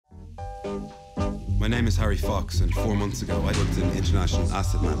My name is Harry Fox, and 4 months ago I worked in international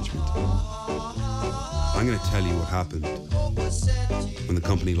asset management. I'm going to tell you what happened when the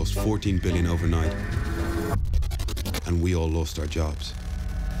company lost 14 billion overnight and we all lost our jobs.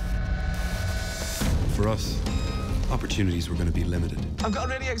 For us, opportunities were going to be limited. I've got a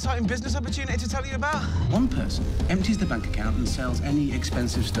really exciting business opportunity to tell you about. One person empties the bank account and sells any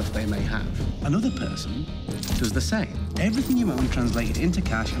expensive stuff they may have. Another person does the same. Everything you own translated into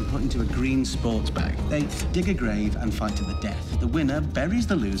cash and put into a green sports bag. They dig a grave and fight to the death. The winner buries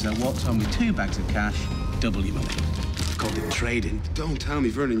the loser, walks home with 2 bags of cash, double your money. I've called it trading. Don't tell me,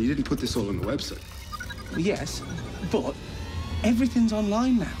 Vernon, you didn't put this all on the website. Yes, but everything's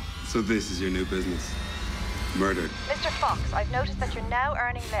online now. So this is your new business? Murder. Mr. Fox, I've noticed that you're now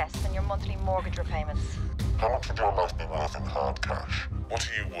earning less than your monthly mortgage repayments. How much would your life be worth in hard cash? What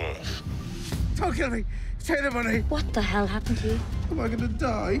are you worth? Don't kill me. Take the money. What the hell happened to you? Am I going to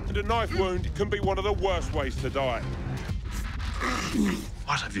die? And a knife wound can be one of the worst ways to die.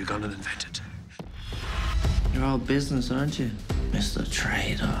 What have you gone and invented? You're all business, aren't you, Mr.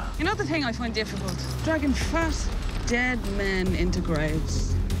 Trader? You know the thing I find difficult? Dragging fat, dead men into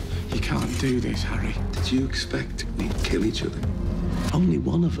graves. You can't do this, Harry. Did you expect we'd kill each other? Only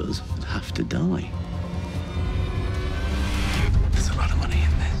one of us would have to die. There's a lot of money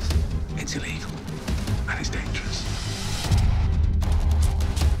in this. It's illegal. And it's dangerous.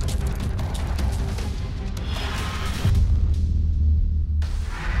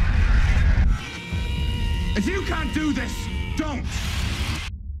 If you can't do this, don't!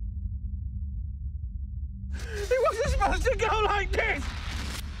 It wasn't supposed to go like this!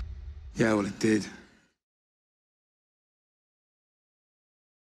 Yeah, well, it did.